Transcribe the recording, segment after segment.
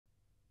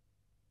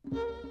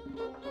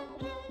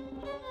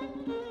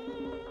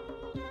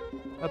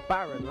A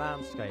barren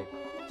landscape,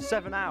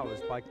 7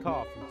 hours by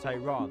car from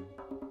Tehran.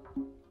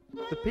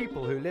 The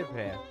people who live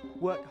here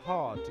work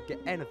hard to get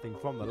anything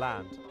from the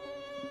land.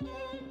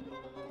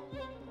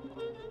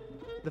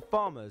 The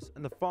farmers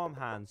and the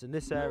farmhands in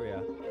this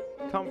area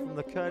come from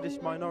the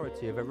Kurdish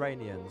minority of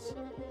Iranians.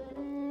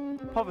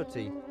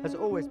 Poverty has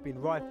always been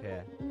rife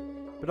here,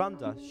 but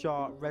under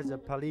Shah Reza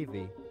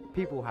Pahlavi,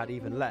 people had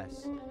even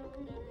less.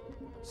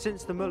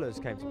 Since the mullahs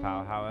came to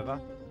power, however,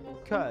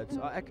 Kurds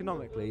are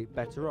economically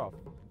better off.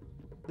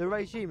 The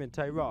regime in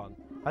Tehran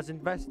has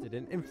invested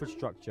in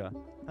infrastructure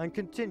and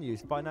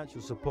continues financial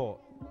support,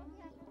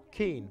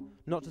 keen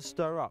not to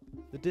stir up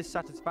the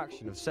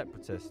dissatisfaction of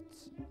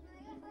separatists.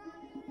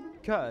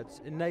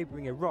 Kurds in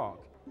neighbouring Iraq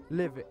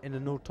live in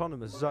an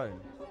autonomous zone,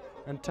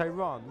 and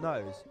Tehran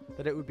knows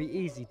that it would be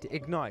easy to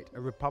ignite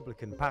a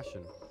republican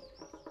passion.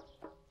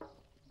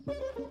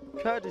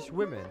 Kurdish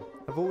women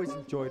have always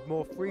enjoyed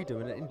more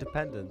freedom and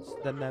independence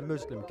than their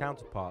Muslim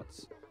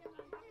counterparts,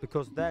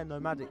 because their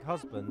nomadic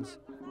husbands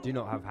do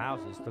not have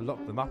houses to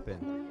lock them up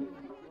in.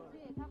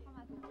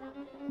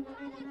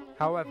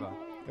 However,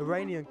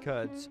 Iranian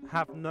Kurds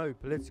have no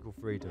political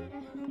freedom.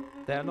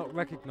 They are not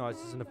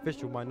recognised as an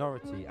official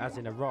minority as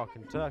in Iraq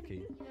and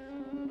Turkey.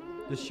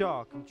 The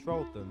Shah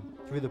controlled them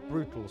through the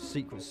brutal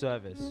secret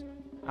service,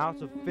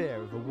 out of fear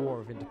of a war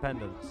of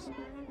independence.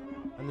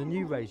 And the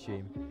new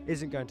regime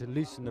isn't going to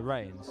loosen the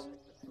reins.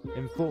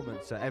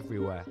 Informants are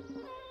everywhere.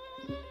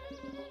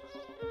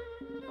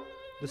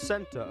 The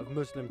centre of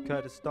Muslim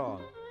Kurdistan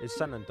is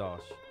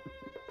Sanandash.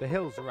 The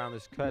hills around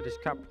this Kurdish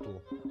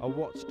capital are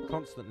watched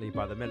constantly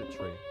by the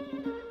military.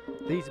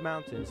 These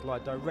mountains lie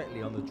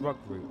directly on the drug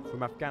route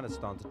from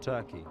Afghanistan to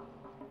Turkey.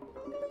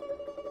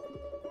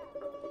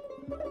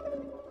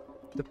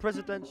 The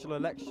presidential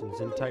elections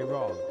in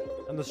Tehran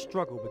and the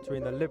struggle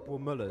between the liberal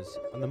mullahs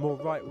and the more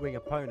right-wing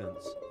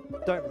opponents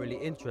don't really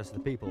interest the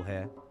people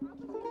here.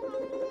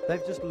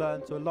 They've just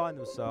learned to align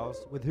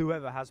themselves with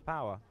whoever has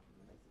power.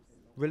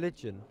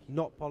 Religion,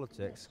 not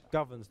politics,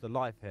 governs the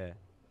life here.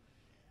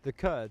 The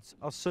Kurds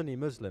are Sunni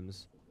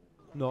Muslims,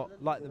 not,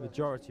 like the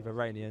majority of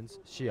Iranians,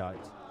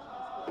 Shi'ite.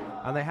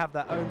 And they have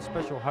their own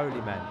special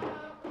holy men,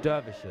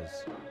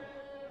 Dervishes.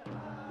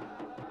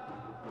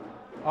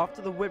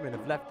 After the women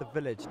have left the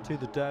village to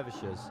the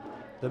Dervishes,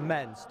 the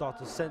men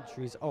start a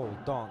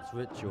centuries-old dance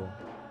ritual.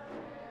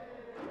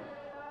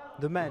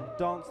 The men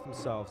dance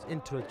themselves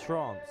into a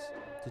trance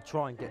to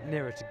try and get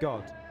nearer to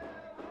God.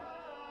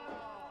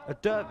 A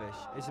dervish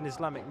is an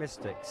Islamic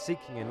mystic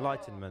seeking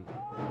enlightenment.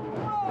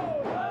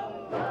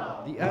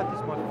 The earth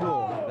is my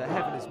floor, the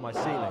heaven is my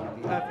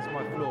ceiling. The earth is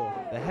my floor,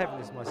 the heaven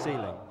is my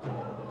ceiling.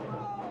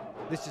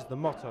 This is the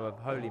motto of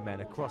holy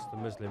men across the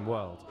Muslim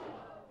world.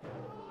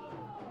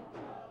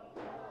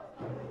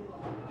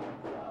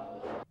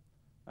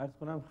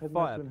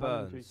 Fire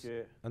burns,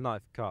 a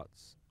knife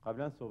cuts.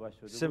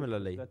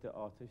 Similarly,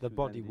 the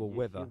body will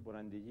wither.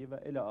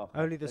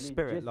 Only the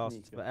spirit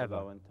lasts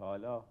forever.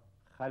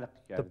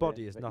 The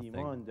body is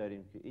nothing.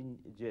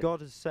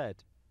 God has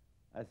said,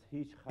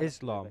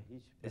 Islam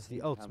is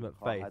the ultimate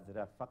faith.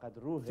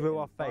 Through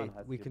our faith,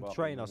 we can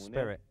train our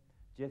spirit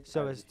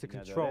so as to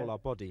control our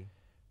body,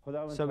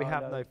 so we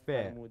have no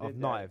fear of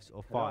knives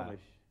or fire.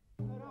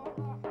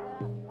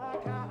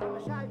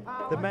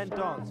 The men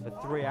dance for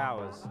 3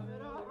 hours.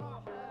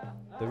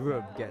 The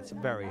room gets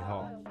very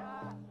hot.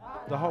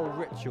 The whole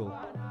ritual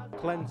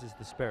cleanses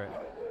the spirit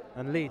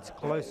and leads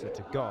closer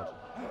to God.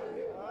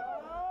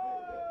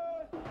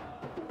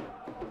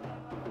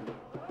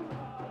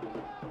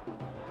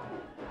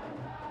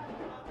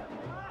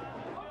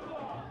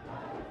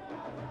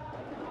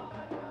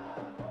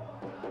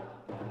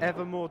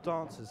 Ever more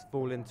dancers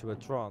fall into a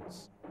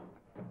trance.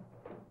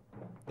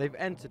 They've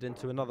entered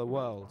into another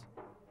world,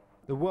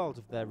 the world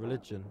of their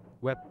religion,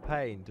 where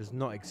pain does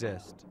not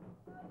exist.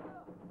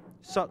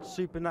 Such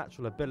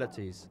supernatural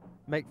abilities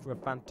make for a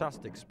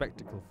fantastic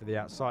spectacle for the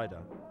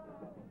outsider.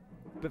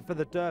 But for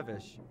the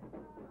dervish,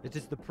 it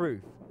is the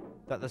proof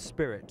that the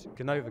spirit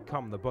can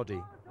overcome the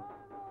body.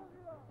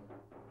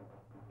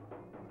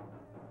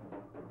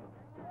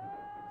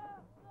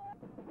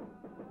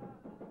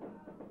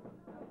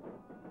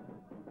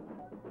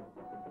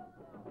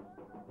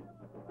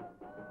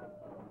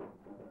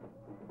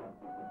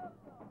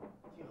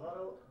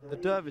 The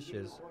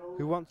dervishes,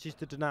 who once used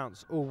to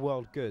denounce all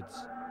world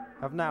goods,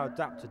 have now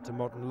adapted to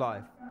modern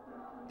life.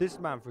 This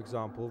man, for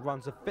example,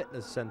 runs a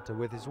fitness centre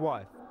with his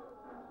wife.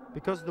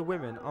 Because the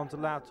women aren't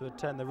allowed to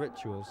attend the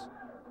rituals,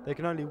 they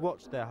can only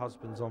watch their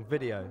husbands on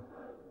video.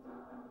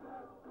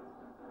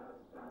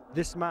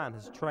 This man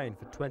has trained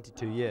for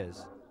 22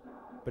 years,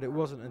 but it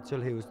wasn't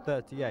until he was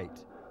 38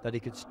 that he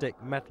could stick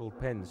metal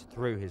pins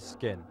through his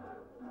skin.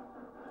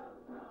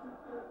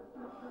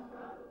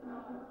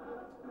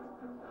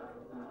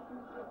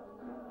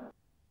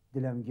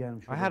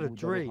 I had a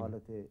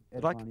dream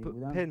that I could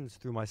put pins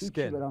through my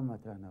skin.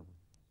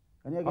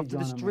 After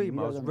this dream,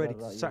 I was ready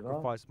to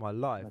sacrifice my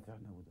life.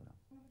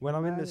 When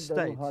I'm in this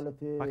state,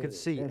 I can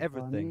see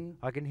everything,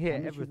 I can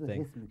hear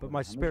everything, but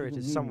my spirit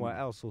is somewhere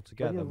else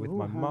altogether with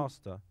my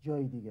master.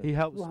 He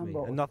helps me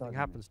and nothing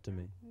happens to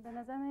me.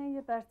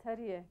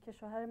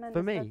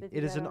 For me,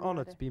 it is an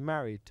honor to be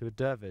married to a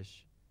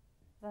dervish.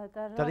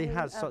 That he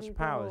has such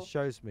powers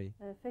shows me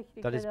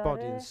that his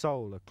body and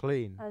soul are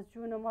clean.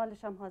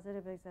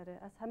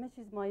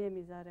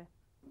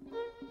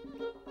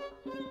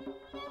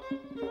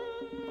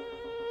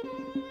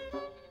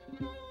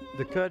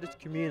 The Kurdish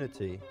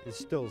community is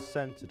still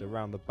centered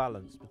around the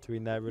balance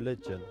between their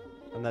religion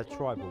and their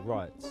tribal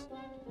rights.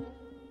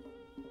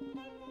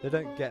 They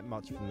don't get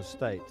much from the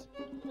state.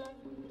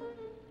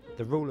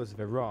 The rulers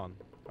of Iran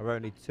are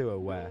only too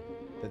aware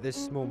that this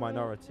small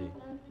minority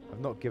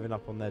have not given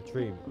up on their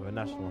dream of a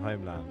national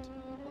homeland.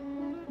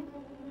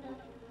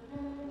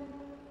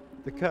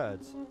 The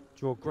Kurds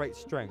draw great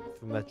strength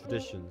from their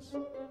traditions,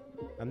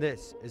 and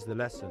this is the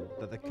lesson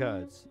that the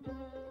Kurds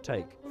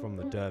take from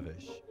the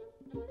dervish.